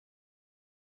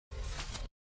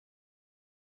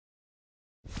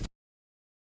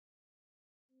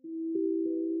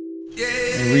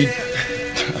And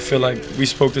I feel like we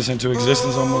spoke this into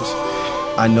existence almost.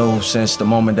 I know since the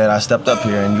moment that I stepped up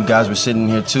here and you guys were sitting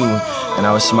here too, and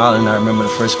I was smiling, I remember the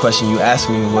first question you asked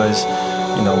me was,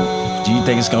 you know, do you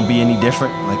think it's gonna be any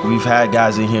different? Like, we've had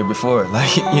guys in here before,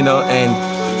 like, you know,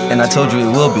 and I told you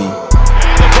it will be. And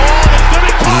the ball is gonna be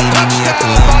caught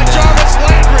touchdown by Jarvis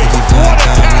Landry. What a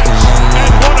catch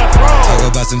and what a throw. Talk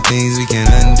about some things we can't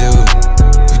undo.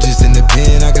 You just in the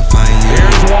pen, I can find you.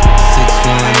 Here's Wall.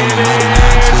 6'1" on the money,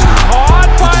 9'2". Caught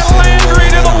by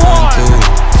Landry to the one.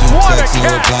 What a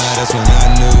catch! That's when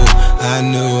I knew.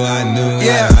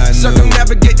 Yeah,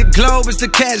 circumnavigate the globe as the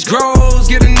cash grows.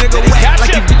 Get a nigga wet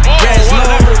like you get the grass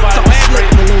low. Talking slick,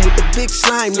 balloon with the big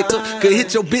slime, nigga. Could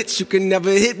hit your bitch, you can never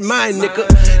hit mine, nigga.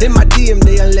 In my DM,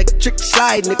 they electric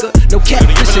slide, nigga. No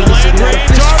catfishing, this is not a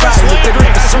fish fry, nigga.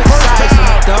 Never switch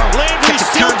sides, dog. Catch a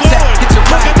contact, hit your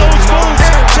ride,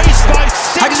 Chased by 6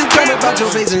 how can you come about your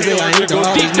face and say I hit all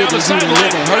these niggas who never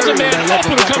heard? There's a man up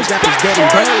and comes back for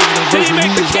it. Did he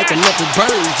make the catch?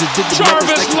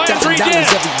 Jarvis Landry did.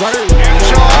 And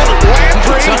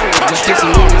Landry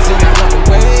touchdown.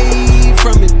 Away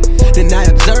from it, then I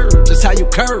observed just how you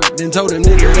curved and told them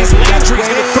niggas Here's Landry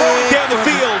gonna throw it down the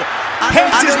field.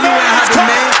 Heads his man.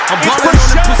 I'm balling on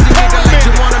the pussy nigga like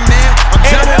you want a man. I'm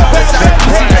jumping on the side of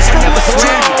pussy like I never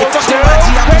swam. If I'm on IG,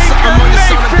 I put something on your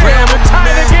son and gram. I'm a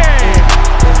man.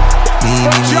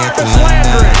 Jarvis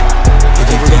Landry.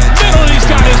 Middle, he's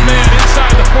got his man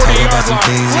inside the 40-yard line.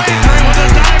 Landry with a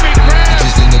diving grab.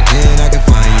 Just in the pen, I can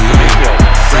find you.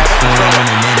 6'1" on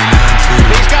the money,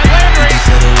 9'2". He's got Landry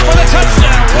for the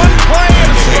touchdown. One play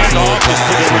and a handoff is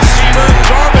to the receiver,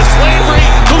 Jarvis Landry,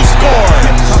 who scored.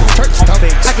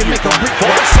 I can make a brick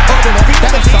Force open the feet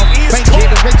of the team. He is caught.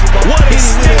 What a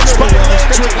stance by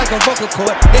Landry. like a vocal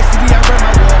cord. STD, I run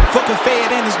my wall. Fucking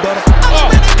fed and his daughter.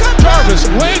 Jarvis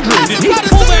Landry, did he